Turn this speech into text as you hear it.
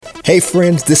Hey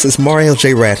friends, this is Mario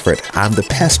J. Radford. I'm the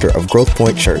pastor of Growth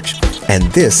Point Church, and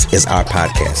this is our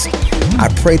podcast. I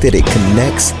pray that it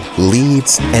connects,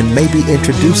 leads, and maybe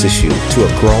introduces you to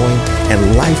a growing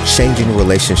and life-changing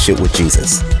relationship with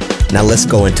Jesus. Now let's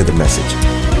go into the message.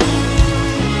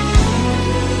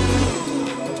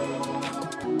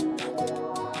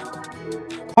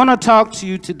 I want to talk to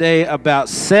you today about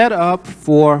set up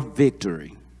for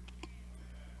victory.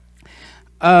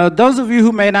 Those of you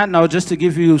who may not know, just to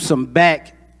give you some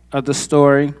back of the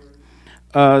story,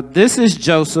 this is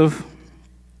Joseph,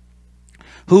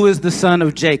 who is the son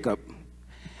of Jacob.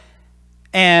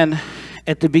 And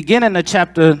at the beginning of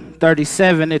chapter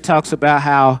 37, it talks about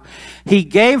how he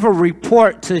gave a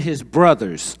report to his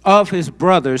brothers,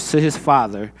 to his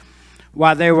father,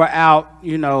 while they were out,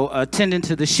 attending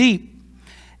to the sheep.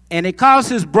 And it caused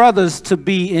his brothers to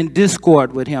be in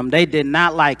discord with him. They did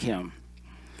not like him.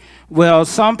 Well,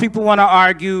 some people want to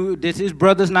argue that his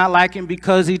brothers not like him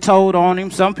because he told on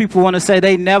him. Some people want to say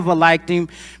they never liked him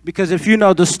because if you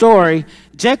know the story,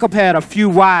 Jacob had a few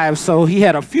wives, so he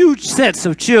had a few sets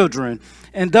of children.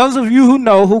 And those of you who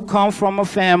know who come from a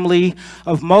family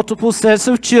of multiple sets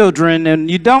of children, and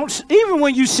you don't, even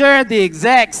when you share the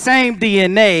exact same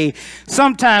DNA,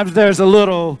 sometimes there's a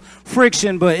little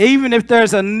friction, but even if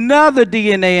there's another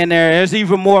DNA in there, there's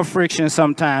even more friction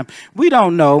sometimes. We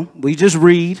don't know. We just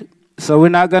read, so we're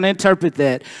not going to interpret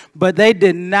that. But they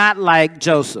did not like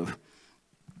Joseph.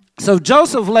 So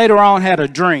Joseph later on had a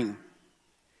dream.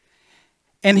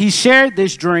 And he shared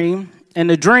this dream. And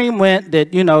the dream went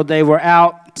that, they were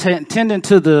out tending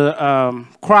to the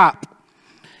crop.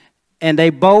 And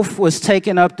they both was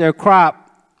taking up their crop.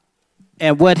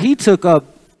 And what he took up,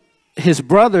 his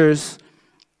brothers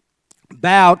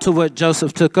bowed to what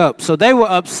Joseph took up. So they were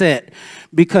upset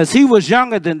because he was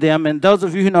younger than them. And those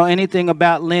of you who know anything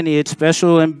about lineage,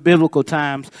 especially in biblical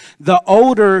times, the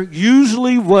older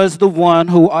usually was the one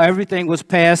who everything was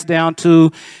passed down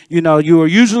to. You were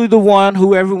usually the one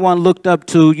who everyone looked up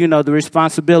to, the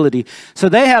responsibility. So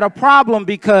they had a problem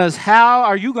because how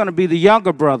are you going to be the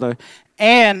younger brother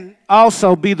and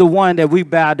also be the one that we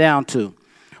bow down to?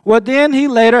 Well, then he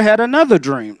later had another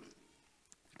dream.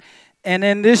 And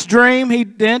in this dream, he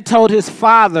then told his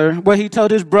father, he told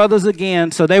his brothers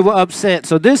again, so they were upset.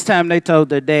 So this time they told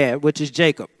their dad, which is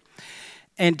Jacob.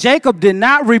 And Jacob did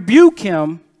not rebuke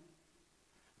him,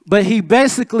 but he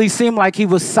basically seemed like he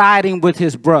was siding with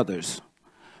his brothers.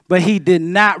 But he did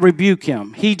not rebuke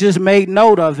him. He just made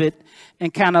note of it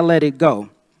and kind of let it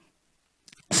go.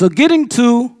 So getting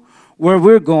to where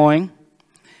we're going,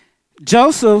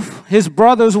 Joseph, his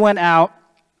brothers went out,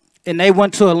 and they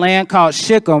went to a land called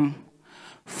Shechem,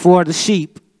 for the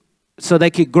sheep so they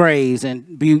could graze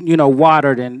and be,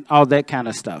 watered and all that kind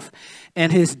of stuff. And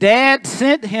his dad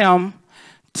sent him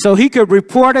so he could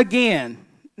report again.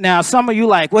 Now, some of you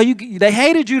like, they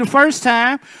hated you the first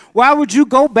time. Why would you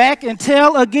go back and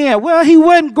tell again? Well, he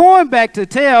wasn't going back to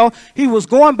tell. He was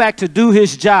going back to do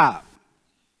his job.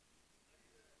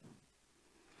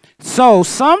 So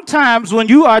sometimes when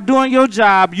you are doing your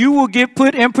job, you will get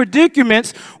put in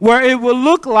predicaments where it will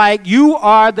look like you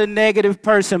are the negative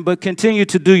person, but continue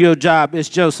to do your job as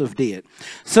Joseph did.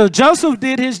 So Joseph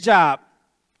did his job.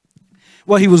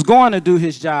 Well, he was going to do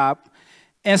his job.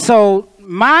 And so,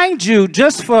 mind you,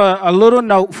 just for a little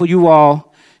note for you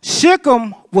all,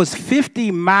 Shechem was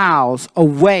 50 miles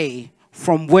away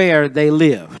from where they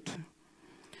lived.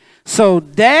 So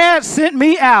Dad sent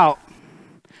me out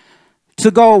to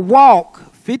go walk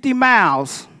 50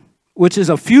 miles, which is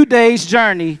a few days'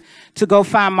 journey, to go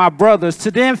find my brothers, to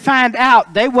then find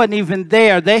out they wasn't even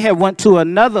there. They had went to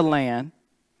another land,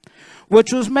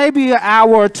 which was maybe an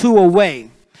hour or two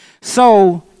away.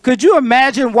 So could you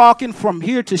imagine walking from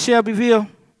here to Shelbyville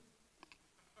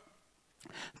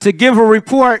to give a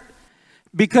report?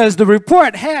 Because the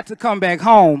report had to come back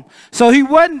home. So he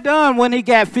wasn't done when he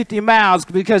got 50 miles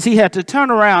because he had to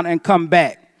turn around and come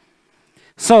back.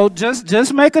 So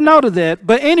just make a note of that.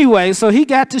 But anyway, so he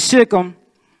got to Shechem,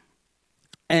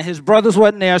 and his brothers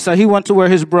wasn't there, so he went to where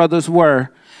his brothers were.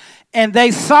 And they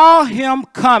saw him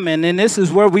coming, and this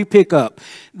is where we pick up.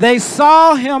 They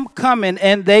saw him coming,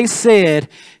 and they said,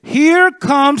 "Here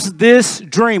comes this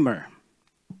dreamer."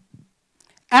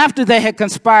 After they had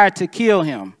conspired to kill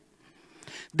him.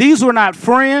 These were not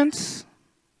friends.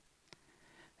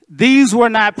 These were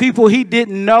not people he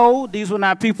didn't know. These were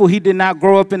not people he did not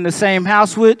grow up in the same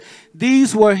house with.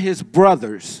 These were his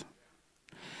brothers.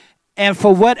 And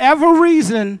for whatever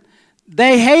reason,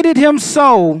 they hated him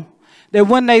so that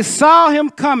when they saw him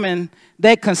coming,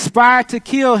 they conspired to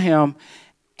kill him.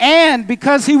 And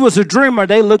because he was a dreamer,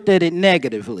 they looked at it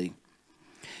negatively.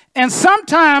 And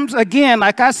sometimes, again,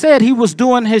 like I said, he was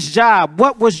doing his job.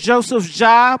 What was Joseph's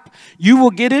job? You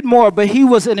will get it more, but he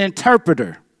was an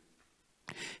interpreter.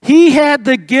 He had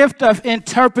the gift of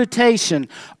interpretation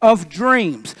of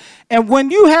dreams. And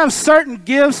when you have certain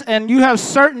gifts and you have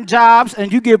certain jobs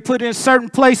and you get put in certain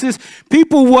places,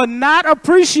 people will not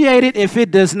appreciate it if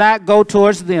it does not go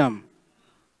towards them.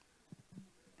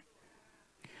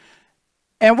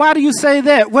 And why do you say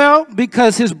that? Well,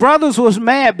 because his brothers was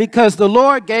mad because the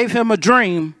Lord gave him a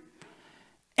dream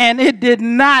and it did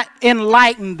not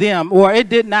enlighten them, or it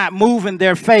did not move in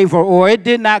their favor, or it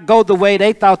did not go the way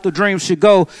they thought the dream should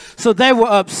go. So they were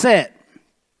upset.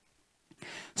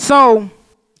 So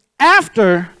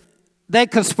after they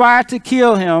conspired to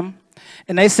kill him,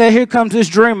 and they said, here comes this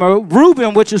dreamer,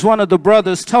 Reuben, which is one of the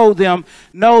brothers, told them,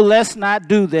 no, let's not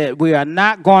do that. We are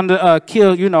not going to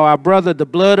kill, our brother. The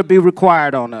blood will be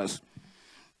required on us.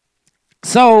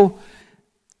 So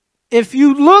if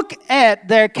you look at,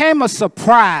 there came a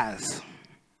surprise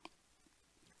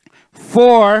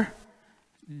for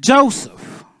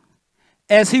Joseph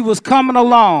as he was coming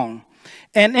along.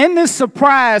 And in this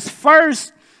surprise,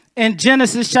 first in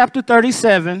Genesis chapter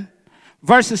 37,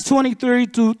 verses 23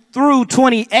 through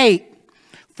 28,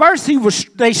 first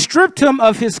they stripped him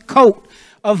of his coat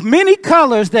of many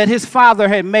colors that his father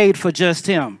had made for just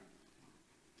him.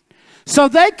 So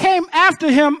they came after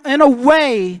him in a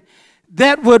way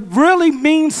that would really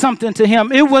mean something to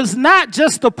him. It was not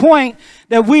just the point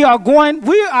that we are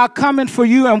coming for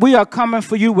you, and we are coming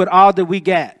for you with all that we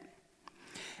got.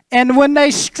 And when they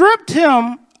stripped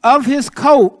him of his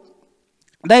coat,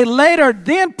 they later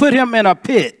then put him in a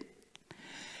pit.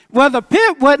 Well, the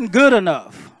pit wasn't good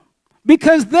enough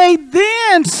because they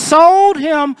then sold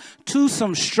him to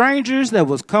some strangers that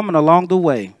was coming along the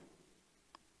way.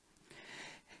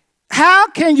 How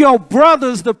can your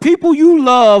brothers, the people you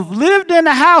love, lived in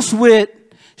the house with,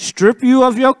 strip you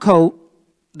of your coat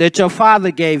that your father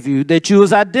gave you, that you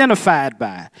was identified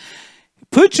by,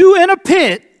 put you in a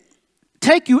pit,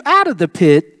 take you out of the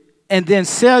pit, and then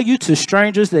sell you to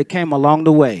strangers that came along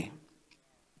the way?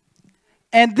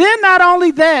 And then not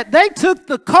only that, they took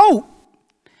the coat,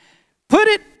 put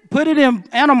it in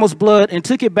animal's blood, and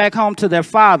took it back home to their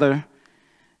father,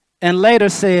 and later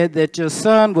said that your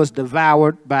son was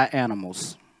devoured by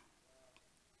animals.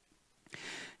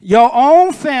 Your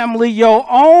own family, your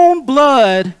own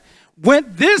blood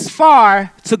went this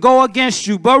far to go against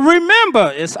you. But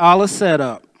remember, it's all a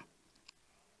setup.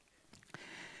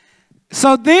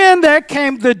 So then there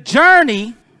came the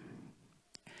journey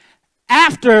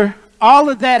after all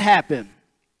of that happened.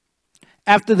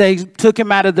 After they took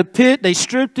him out of the pit, they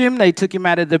stripped him, they took him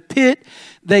out of the pit,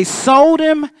 they sold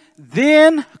him,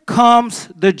 then comes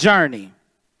the journey.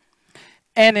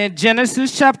 And in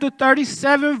Genesis chapter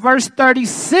 37, verse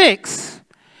 36,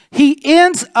 he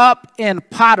ends up in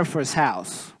Potiphar's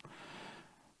house.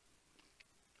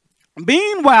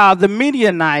 Meanwhile, the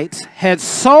Midianites had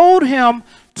sold him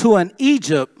to an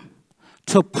Egypt,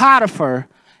 to Potiphar,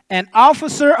 an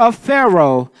officer of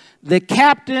Pharaoh, the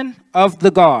captain of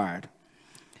the guard.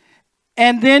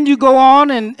 And then you go on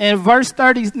in verse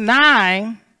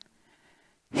 39,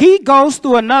 he goes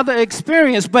through another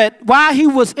experience. But while he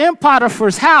was in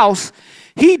Potiphar's house,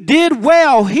 he did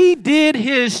well. He did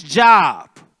his job.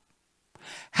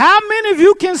 How many of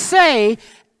you can say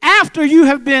after you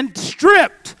have been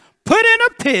stripped, put in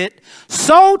a pit,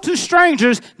 sold to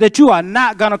strangers, that you are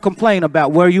not going to complain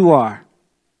about where you are?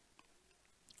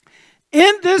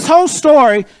 In this whole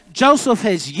story, Joseph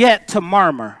has yet to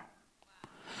murmur.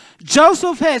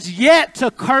 Joseph has yet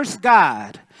to curse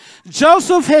God.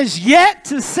 Joseph has yet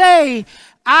to say,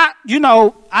 I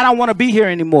don't want to be here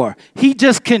anymore. He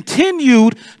just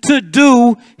continued to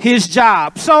do his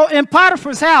job. So in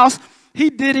Potiphar's house, he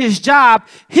did his job.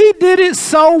 He did it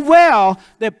so well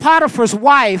that Potiphar's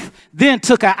wife then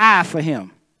took an eye for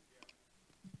him.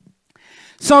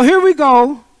 So here we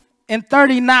go in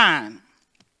 39,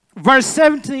 verse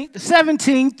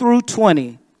 17 through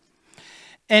 20.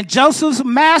 And Joseph's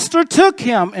master took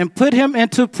him and put him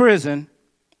into prison.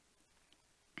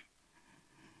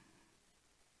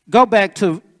 Let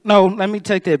me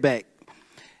take that back.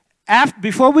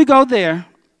 Before we go there,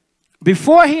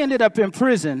 before he ended up in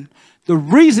prison, the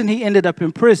reason he ended up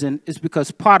in prison is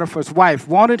because Potiphar's wife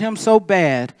wanted him so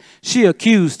bad, she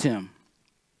accused him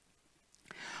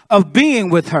of being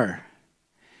with her.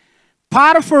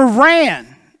 Potiphar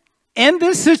ran. In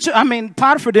this situation,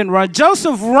 Potiphar didn't run.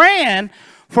 Joseph ran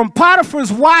from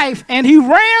Potiphar's wife, and he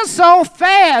ran so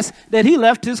fast that he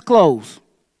left his clothes.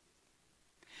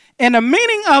 In the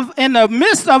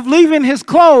midst of leaving his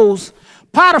clothes,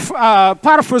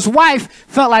 Potiphar's wife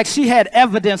felt like she had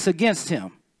evidence against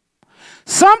him.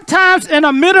 Sometimes in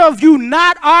the middle of you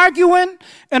not arguing,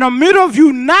 in the middle of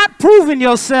you not proving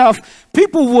yourself,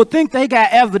 people will think they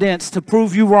got evidence to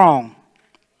prove you wrong.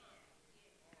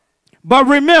 But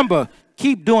remember,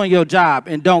 keep doing your job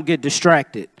and don't get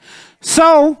distracted.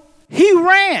 So he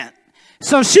ran.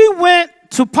 So she went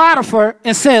to Potiphar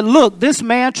and said, look, this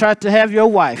man tried to have your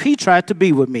wife. He tried to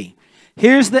be with me.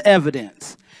 Here's the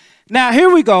evidence. Now, here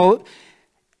we go.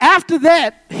 After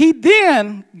that, he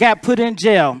then got put in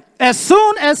jail. As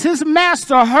soon as his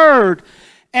master heard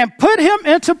and put him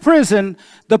into prison,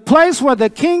 the place where the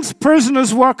king's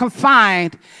prisoners were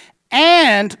confined,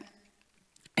 and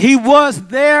he was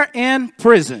there in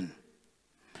prison.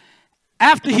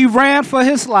 After he ran for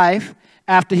his life,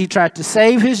 after he tried to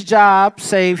save his job,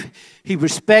 he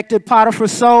respected Potiphar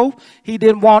so he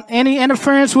didn't want any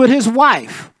interference with his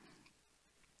wife.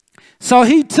 So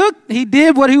he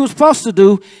did what he was supposed to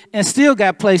do and still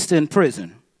got placed in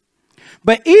prison.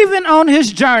 But even on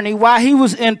his journey while he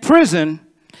was in prison,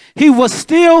 he was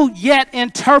still yet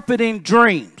interpreting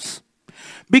dreams.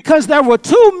 Because there were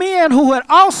two men who had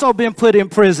also been put in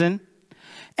prison,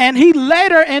 and he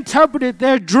later interpreted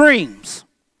their dreams.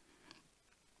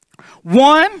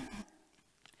 One,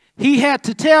 he had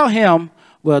to tell him,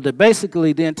 well,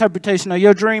 basically the interpretation of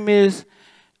your dream is,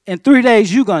 in 3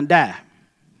 days you're going to die.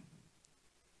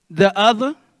 The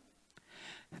other,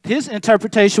 his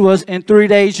interpretation was, in 3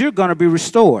 days you're going to be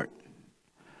restored.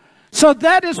 So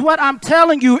that is what I'm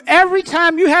telling you. Every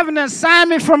time you have an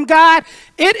assignment from God,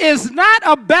 it is not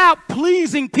about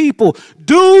pleasing people.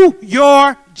 Do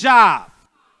your job.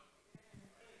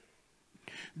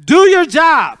 Do your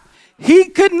job. He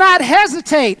could not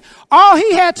hesitate. All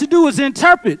he had to do was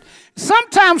interpret.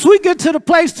 Sometimes we get to the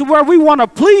place to where we want to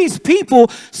please people,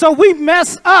 so we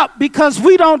mess up because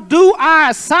we don't do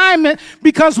our assignment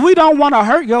because we don't want to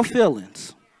hurt your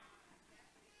feelings.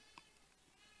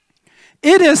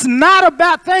 It is not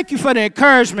about, thank you for the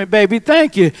encouragement, baby,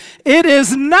 thank you. It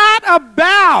is not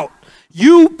about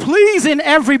you pleasing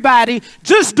everybody.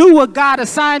 Just do what God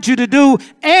assigned you to do,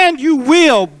 and you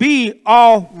will be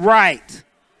all right.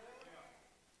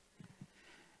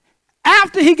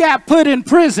 After he got put in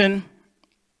prison,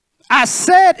 I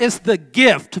said it's the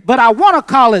gift, but I want to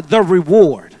call it the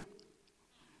reward.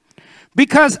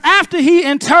 Because after he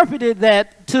interpreted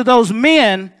that to those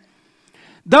men,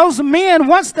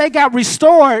 once they got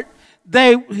restored,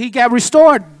 he got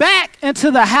restored back into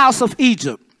the house of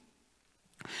Egypt.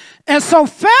 And so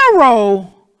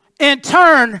Pharaoh, in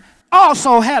turn,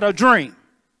 also had a dream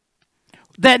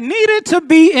that needed to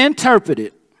be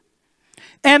interpreted.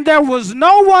 And there was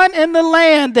no one in the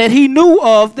land that he knew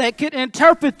of that could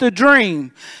interpret the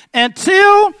dream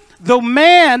until the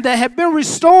man that had been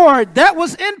restored, that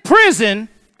was in prison,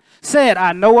 said,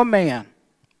 I know a man.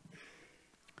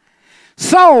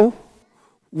 So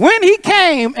when he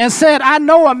came and said, I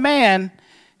know a man,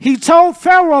 he told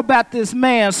Pharaoh about this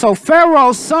man. So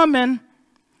Pharaoh summoned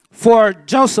for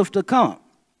Joseph to come.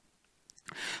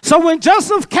 So when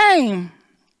Joseph came,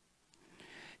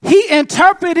 he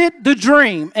interpreted the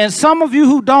dream. And some of you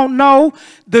who don't know,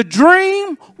 the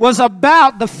dream was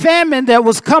about the famine that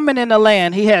was coming in the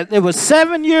land. It was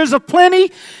 7 years of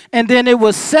plenty, and then it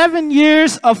was 7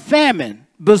 years of famine.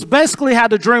 Was basically how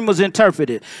the dream was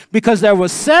interpreted. Because there were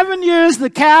 7 years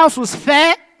the cows was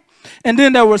fat, and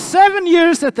then there were 7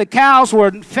 years that the cows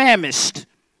were famished,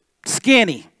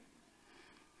 skinny.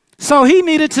 So he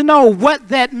needed to know what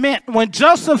that meant. When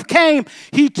Joseph came,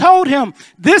 he told him,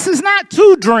 this is not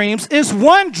two dreams, it's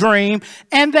one dream,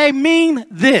 and they mean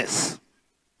this.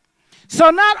 So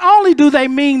not only do they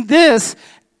mean this,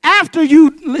 after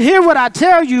you hear what I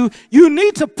tell you, you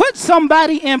need to put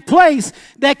somebody in place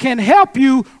that can help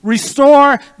you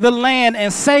restore the land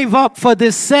and save up for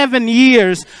this 7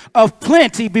 years of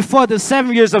plenty before the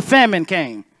 7 years of famine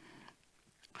came.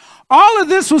 All of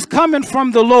this was coming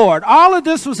from the Lord. All of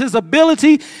this was his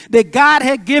ability that God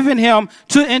had given him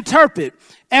to interpret.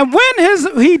 And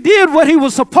when he did what he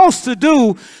was supposed to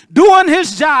do, doing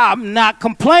his job, not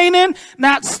complaining,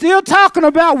 not still talking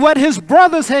about what his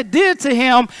brothers had did to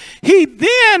him, he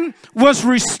then was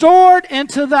restored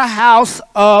into the house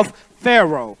of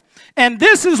Pharaoh. And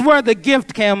this is where the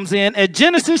gift comes in at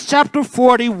Genesis chapter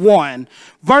 41,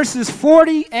 verses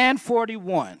 40 and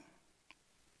 41.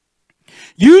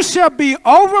 You shall be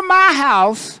over my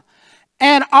house,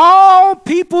 and all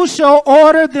people shall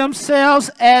order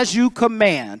themselves as you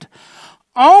command.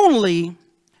 Only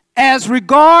as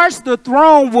regards the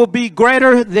throne will be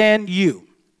greater than you.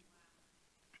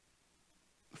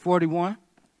 41.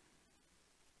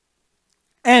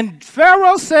 And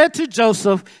Pharaoh said to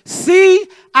Joseph, see,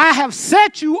 I have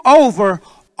set you over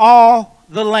all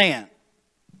the land.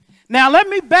 Now, let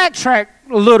me backtrack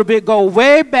a little bit, go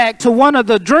way back to one of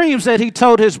the dreams that he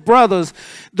told his brothers.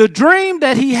 The dream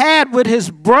that he had with his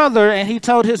brother and he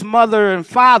told his mother and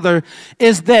father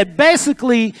is that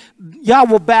basically y'all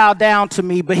will bow down to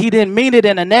me, but he didn't mean it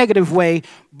in a negative way.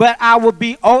 But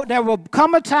there will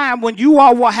come a time when you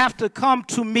all will have to come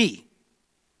to me.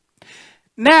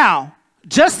 Now,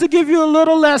 just to give you a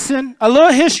little lesson, a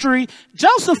little history,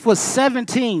 Joseph was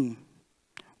 17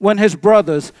 when his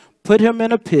brothers put him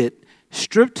in a pit,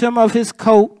 stripped him of his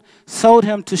coat, sold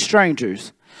him to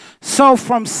strangers. So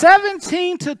from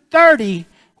 17 to 30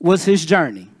 was his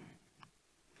journey.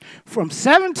 From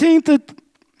 30,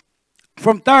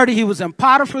 he was in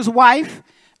Potiphar's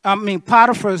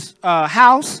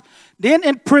house, then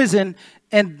in prison,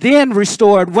 and then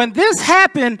restored. When this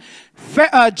happened,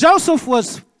 Joseph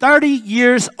was 30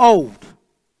 years old.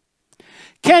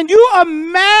 Can you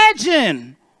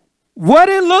imagine what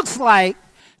it looks like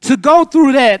to go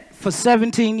through that for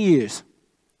 17 years?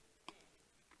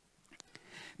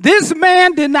 This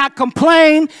man did not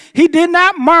complain. He did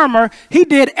not murmur. He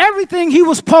did everything he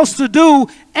was supposed to do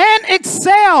and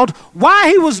excelled while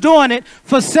he was doing it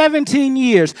for 17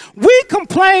 years. We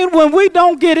complain when we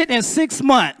don't get it in 6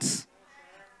 months.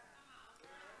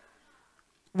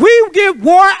 We get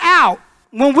wore out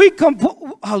when we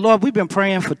oh Lord, we've been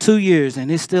praying for 2 years and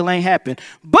it still ain't happened.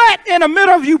 But in the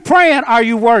middle of you praying, are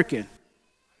you working?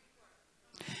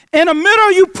 In the middle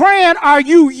of you praying, are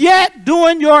you yet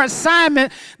doing your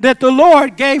assignment that the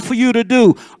Lord gave for you to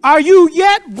do? Are you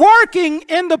yet working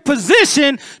in the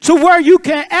position to where you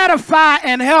can edify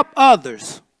and help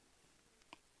others?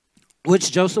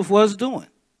 Which Joseph was doing.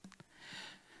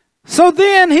 So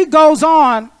then he goes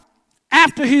on,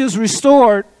 after he is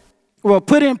restored,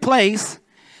 put in place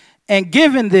and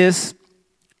given this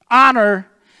honor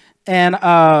and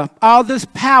all this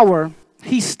power,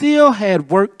 he still had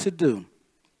work to do.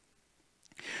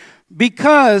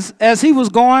 Because as he was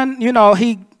going,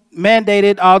 he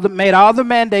made all the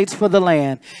mandates for the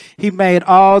land. He made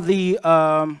all the,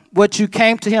 what you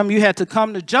came to him, you had to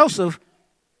come to Joseph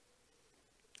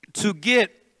to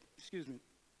get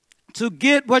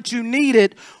what you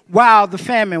needed while the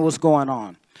famine was going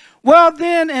on. Well,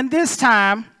 then, in this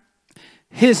time,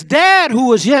 his dad, who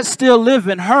was yet still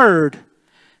living, heard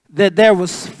that there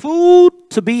was food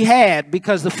to be had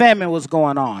because the famine was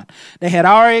going on. They had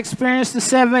already experienced the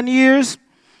 7 years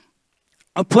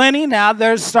of plenty. Now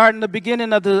they're starting the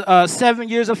beginning of the 7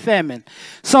 years of famine.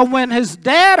 So when his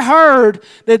dad heard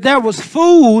that there was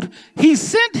food, he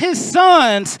sent his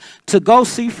sons to go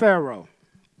see Pharaoh,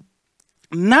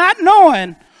 not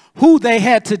knowing who they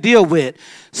had to deal with.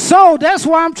 So that's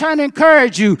why I'm trying to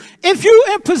encourage you. If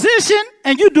you're in position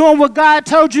and you're doing what God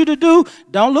told you to do,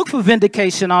 don't look for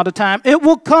vindication all the time. It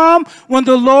will come when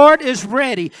the Lord is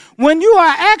ready, when you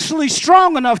are actually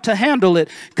strong enough to handle it.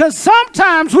 Because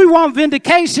sometimes we want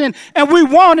vindication and we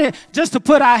want it just to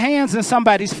put our hands in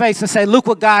somebody's face and say, look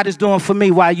what God is doing for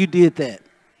me while you did that.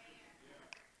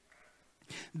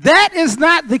 That is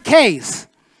not the case.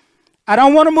 I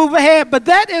don't want to move ahead, but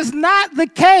that is not the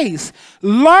case.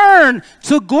 Learn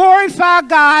to glorify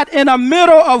God in the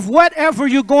middle of whatever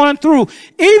you're going through.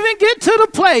 Even get to the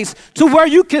place to where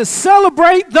you can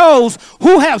celebrate those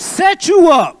who have set you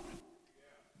up.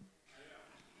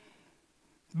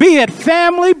 Be it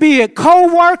family, be it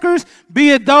co-workers, be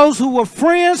it those who were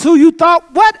friends who you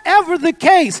thought, whatever the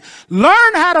case,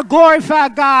 learn how to glorify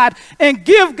God and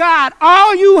give God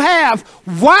all you have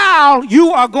while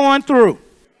you are going through.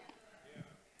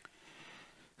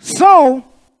 So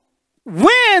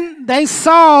when they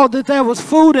saw that there was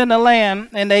food in the land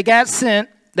and they got sent,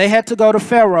 they had to go to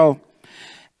Pharaoh.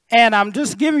 And I'm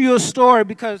just giving you a story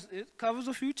because it covers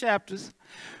a few chapters.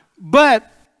 But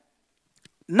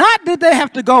not did they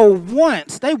have to go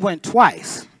once, they went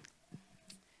twice.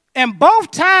 And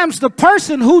both times the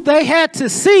person who they had to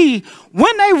see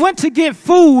when they went to get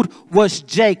food was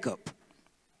Joseph,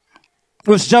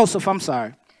 I'm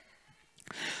sorry.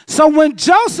 So when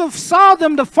Joseph saw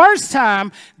them the first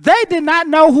time, they did not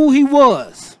know who he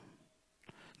was.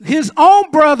 His own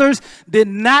brothers did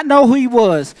not know who he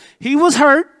was. He was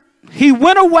hurt. He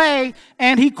went away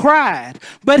and he cried.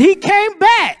 But he came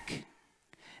back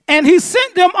and he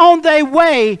sent them on their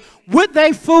way with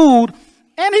their food.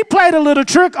 And he played a little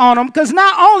trick on them because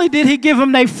not only did he give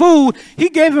them their food, he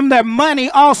gave them their money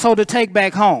also to take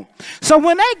back home. So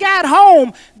when they got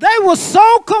home, they were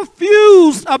so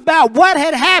confused about what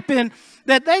had happened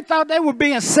that they thought they were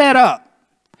being set up.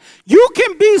 You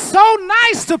can be so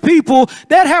nice to people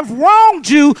that have wronged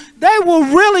you, they will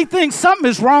really think something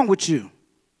is wrong with you.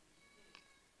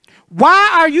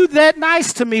 Why are you that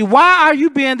nice to me? Why are you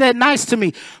being that nice to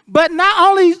me? But not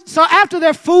only, so after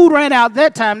their food ran out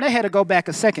that time, they had to go back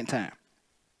a second time.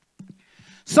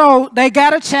 So they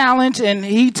got a challenge, and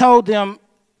he told them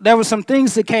there were some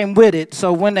things that came with it.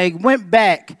 So when they went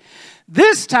back,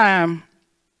 this time,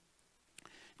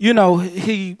 you know,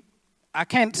 I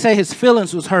can't say his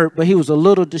feelings was hurt, but he was a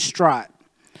little distraught.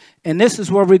 And this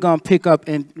is where we're going to pick up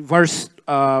in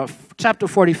chapter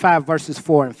 45, verses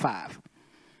 4 and 5.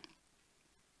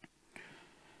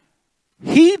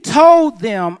 He told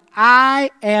them, I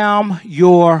am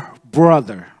your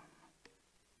brother.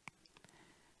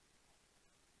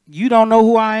 You don't know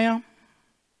who I am?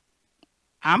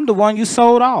 I'm the one you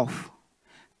sold off.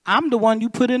 I'm the one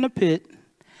you put in the pit.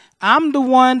 I'm the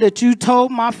one that you told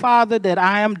my father that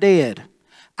I am dead.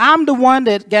 I'm the one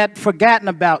that got forgotten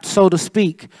about, so to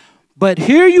speak. But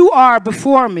here you are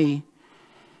before me.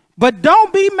 But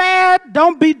don't be mad.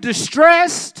 Don't be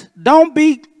distressed. Don't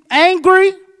be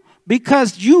angry.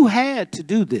 Because you had to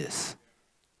do this.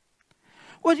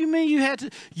 What do you mean you had to?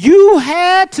 You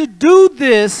had to do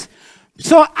this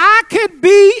so I could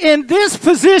be in this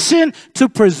position to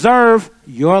preserve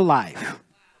your life.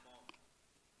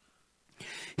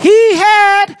 He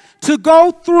had to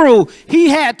go through. He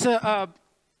had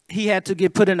to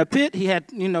get put in a pit. He had,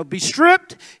 be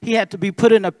stripped. He had to be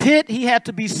put in a pit. He had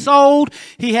to be sold.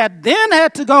 He then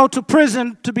had to go to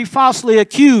prison to be falsely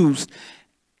accused.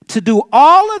 To do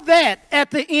all of that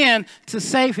at the end to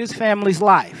save his family's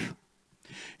life.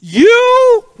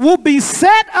 You will be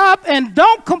set up, and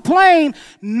don't complain.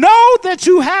 Know that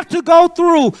you have to go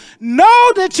through.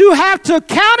 Know that you have to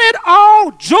count it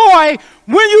all joy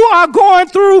when you are going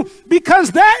through,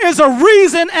 because there is a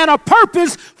reason and a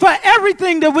purpose for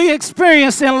everything that we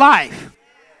experience in life.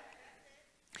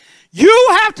 You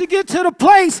have to get to the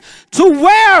place to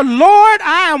where, Lord,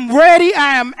 I am ready,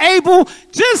 I am able.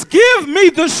 Just give me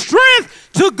the strength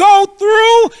to go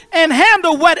through and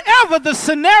handle whatever the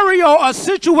scenario or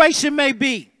situation may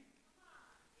be.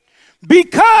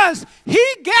 Because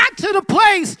he got to the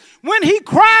place when he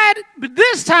cried, but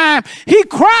this time he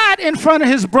cried in front of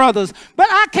his brothers. But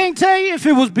I can't tell you if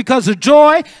it was because of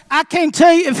joy. I can't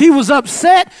tell you if he was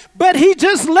upset, but he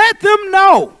just let them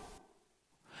know.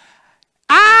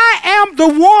 I am the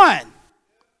one,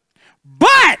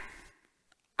 but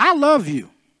I love you.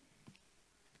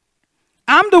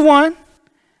 I'm the one.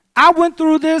 I went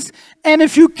through this, and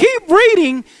if you keep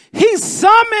reading, he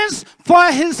summons for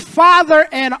his father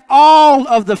and all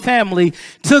of the family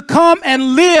to come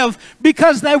and live,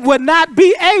 because they would not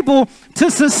be able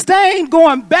to sustain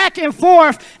going back and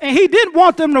forth, and he didn't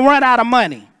want them to run out of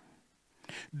money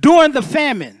during the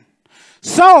famine.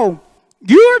 So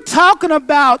you're talking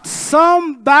about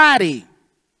somebody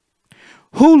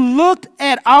who looked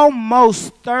at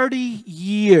almost 30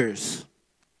 years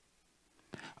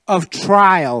of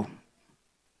trial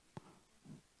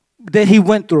that he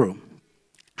went through.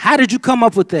 How did you come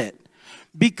up with that?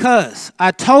 Because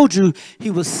I told you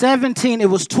he was 17. It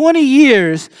was 20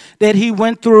 years that he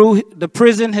went through the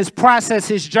prison, his process,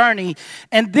 his journey.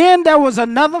 And then there was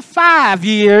another 5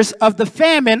 years of the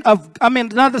famine,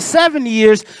 another 7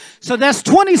 years. So that's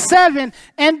 27.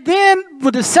 And then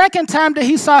with the second time that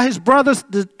he saw his brothers,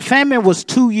 the famine was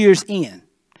 2 years in.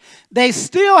 They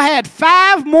still had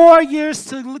 5 more years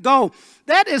to go.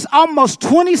 That is almost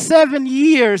 27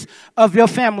 years of your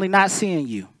family not seeing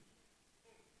you.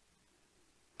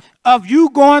 Of you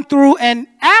going through, and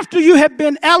after you have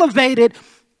been elevated,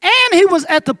 and he was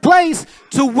at the place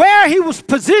to where he was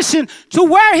positioned to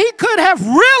where he could have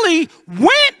really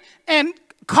went and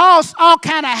caused all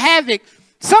kind of havoc.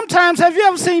 Sometimes, have you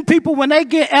ever seen people when they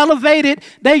get elevated,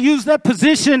 they use that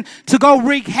position to go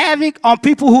wreak havoc on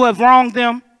people who have wronged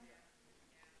them?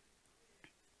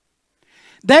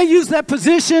 They use that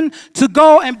position to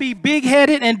go and be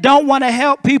big-headed and don't want to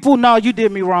help people. No, you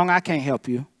did me wrong. I can't help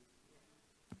you.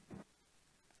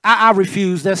 I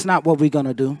refuse. That's not what we're going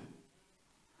to do.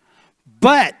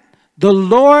 But the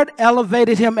Lord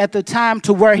elevated him at the time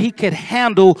to where he could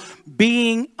handle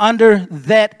being under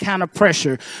that kind of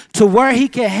pressure, to where he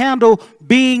could handle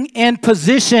being in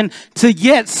position to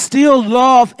yet still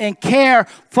love and care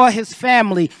for his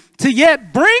family, to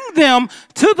yet bring them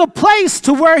to the place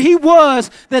to where he was,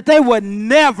 that they would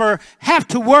never have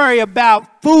to worry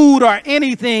about food or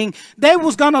anything. They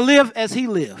was going to live as he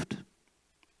lived.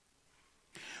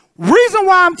 Reason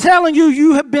why I'm telling you,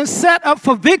 you have been set up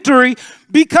for victory,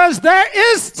 because there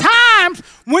is times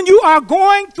when you are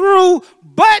going through,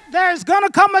 but there's going to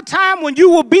come a time when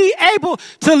you will be able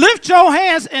to lift your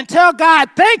hands and tell God,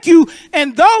 thank you.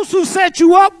 And those who set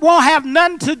you up won't have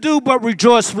nothing to do but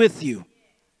rejoice with you.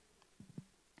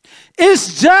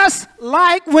 It's just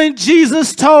like when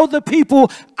Jesus told the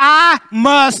people, I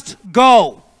must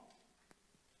go.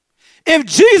 If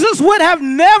Jesus would have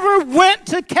never went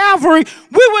to Calvary,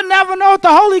 we would never know what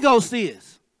the Holy Ghost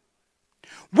is.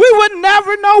 We would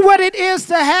never know what it is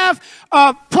to have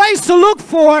a place to look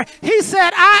for. He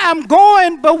said, I am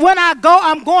going, but when I go,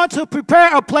 I'm going to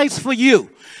prepare a place for you.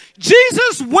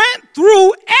 Jesus went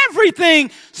through everything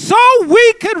so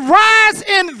we could rise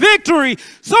in victory,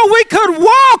 so we could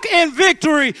walk in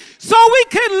victory, so we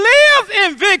could live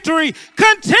in victory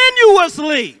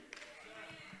continuously.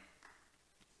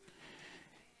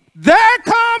 There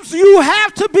comes, you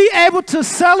have to be able to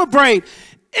celebrate.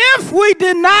 If we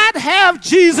did not have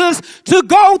Jesus to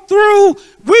go through,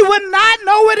 we would not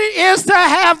know what it is to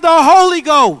have the Holy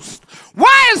Ghost.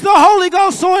 Why is the Holy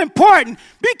Ghost so important?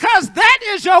 Because that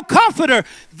is your comforter.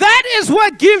 That is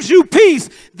what gives you peace.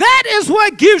 That is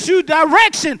what gives you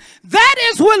direction. That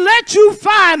is what lets you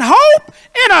find hope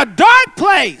in a dark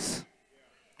place.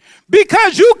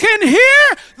 Because you can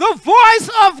hear the voice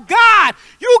of God.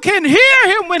 You can hear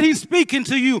him when he's speaking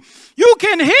to you. You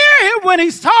can hear him when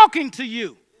he's talking to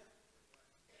you.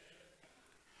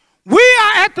 We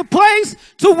are at the place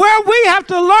to where we have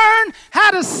to learn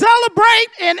how to celebrate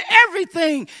in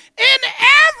everything. In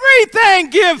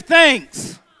everything, give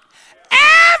thanks.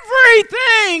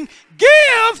 Everything,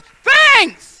 give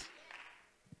thanks.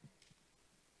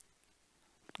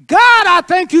 God, I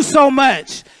thank you so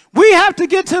much. We have to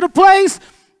get to the place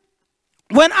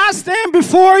when I stand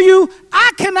before you,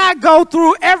 I cannot go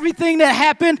through everything that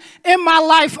happened in my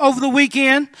life over the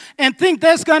weekend and think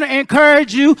that's going to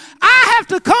encourage you. I have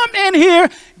to come in here,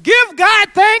 give God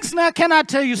thanks. Now, can I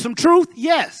tell you some truth?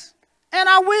 Yes, and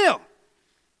I will.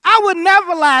 I would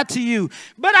never lie to you,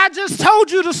 but I just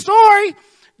told you the story.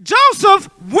 Joseph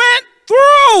went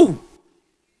through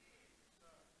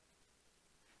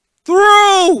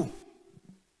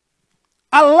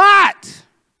a lot.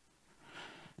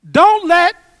 Don't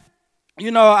let,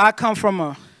 I come from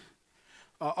a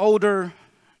older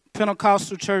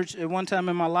Pentecostal church at one time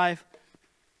in my life.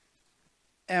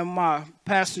 And my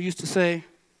pastor used to say,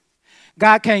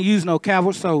 God can't use no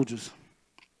cavalry soldiers.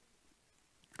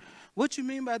 What you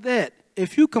mean by that?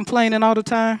 If you complaining all the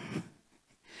time,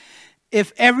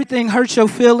 if everything hurts your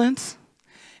feelings,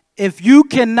 if you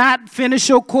cannot finish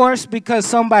your course because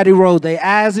somebody rolled their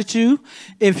eyes at you,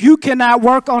 if you cannot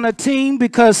work on a team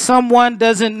because someone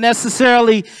doesn't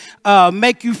necessarily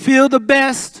make you feel the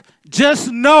best,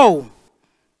 just know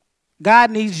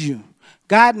God needs you.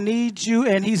 God needs you,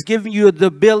 and he's giving you the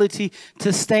ability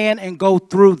to stand and go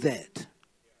through that.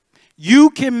 You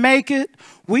can make it.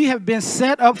 We have been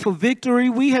set up for victory.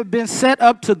 We have been set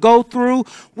up to go through.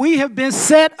 We have been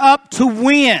set up to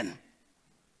win.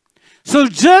 So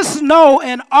just know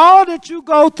in all that you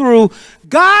go through,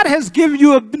 God has given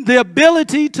you the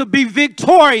ability to be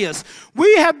victorious.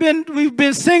 We've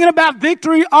been singing about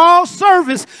victory all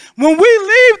service. When we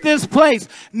leave this place,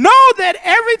 know that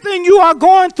everything you are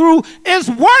going through is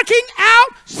working out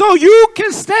so you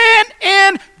can stand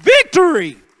in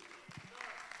victory.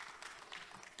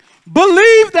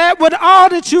 Believe that with all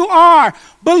that you are.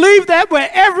 Believe that with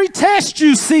every test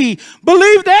you see.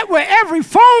 Believe that with every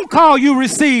phone call you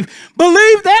receive.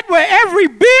 Believe that with every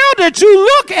bill that you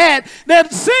look at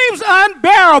that seems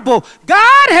unbearable.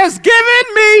 God has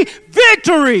given me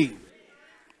victory.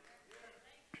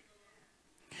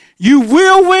 You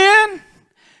will win.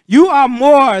 You are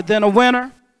more than a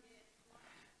winner.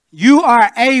 You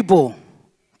are able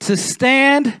to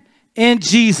stand in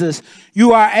Jesus.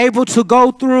 You are able to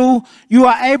go through. You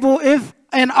are able, if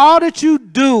in all that you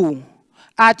do,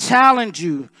 I challenge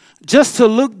you just to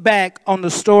look back on the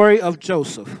story of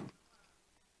Joseph.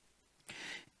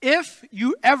 If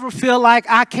you ever feel like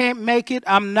I can't make it,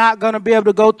 I'm not going to be able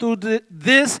to go through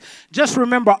this, just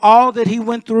remember all that he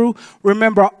went through.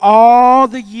 Remember all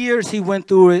the years he went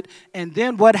through it. And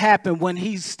then what happened when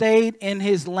he stayed in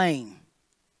his lane.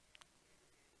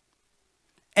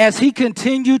 As he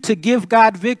continued to give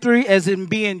God victory, as in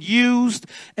being used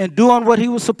and doing what he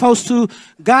was supposed to,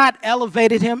 God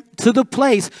elevated him to the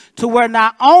place to where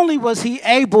not only was he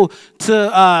able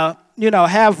to,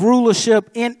 have rulership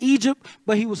in Egypt,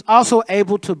 but he was also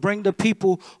able to bring the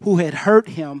people who had hurt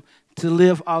him to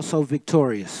live also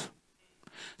victorious.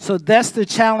 So that's the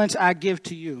challenge I give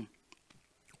to you.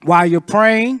 While you're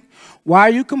praying,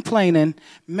 while you're complaining,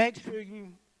 make sure you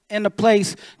in a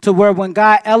place to where when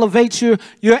God elevates you,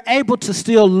 you're able to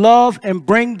still love and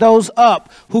bring those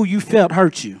up who you felt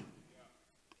hurt you.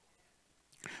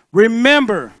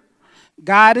 Remember,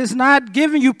 God is not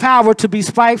giving you power to be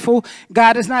spiteful.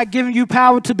 God is not giving you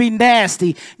power to be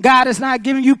nasty. God is not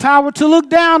giving you power to look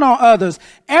down on others.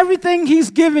 Everything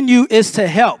he's given you is to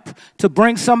help, to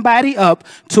bring somebody up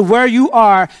to where you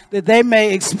are, that they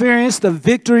may experience the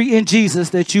victory in Jesus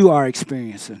that you are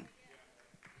experiencing.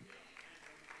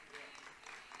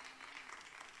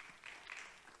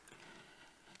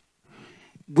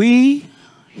 We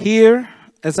here,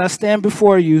 as I stand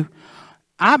before you,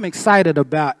 I'm excited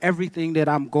about everything that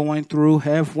I'm going through,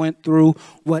 have went through,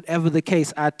 whatever the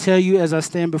case. I tell you, as I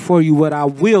stand before you, what I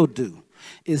will do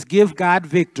is give God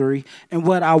victory, and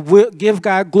what I will give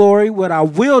God glory. What I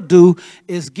will do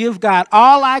is give God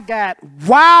all I got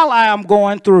while I am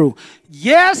going through.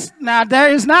 Yes, now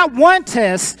there is not one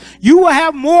test. You will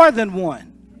have more than one.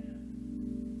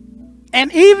 And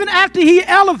even after he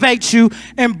elevates you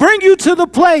and bring you to the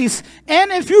place, and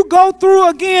if you go through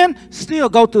again, still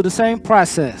go through the same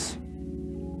process.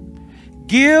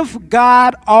 Give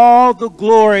God all the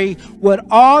glory with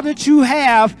all that you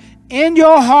have in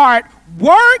your heart.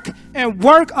 Work and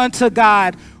work unto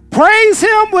God. Praise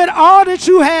him with all that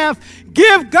you have.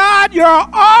 Give God your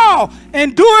all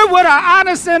and do it with an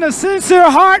honest and a sincere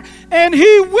heart, and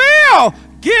he will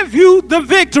give you the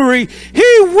victory.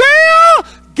 He will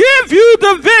give you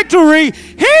the victory.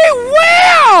 He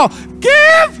will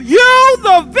give you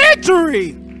the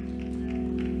victory.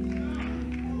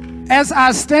 As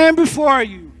I stand before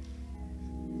you,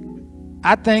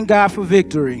 I thank God for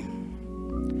victory.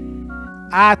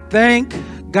 I thank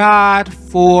God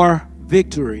for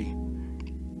victory.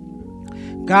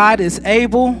 God is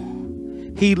able.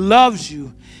 He loves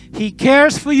you. He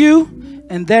cares for you.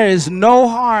 And there is no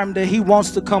harm that he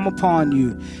wants to come upon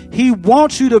you. He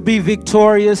wants you to be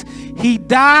victorious. He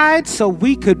died so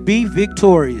we could be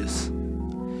victorious.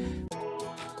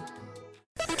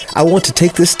 I want to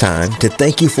take this time to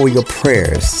thank you for your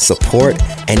prayers, support,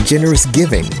 and generous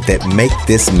giving that make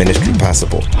this ministry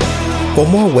possible. For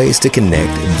more ways to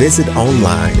connect, visit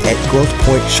online at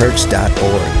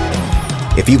growthpointchurch.org.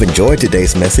 If you've enjoyed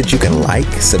today's message, you can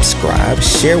like, subscribe,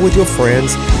 share with your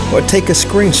friends, or take a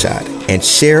screenshot and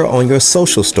share on your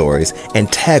social stories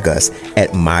and tag us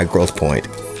at My Growth Point.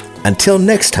 Until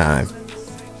next time,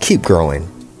 keep growing.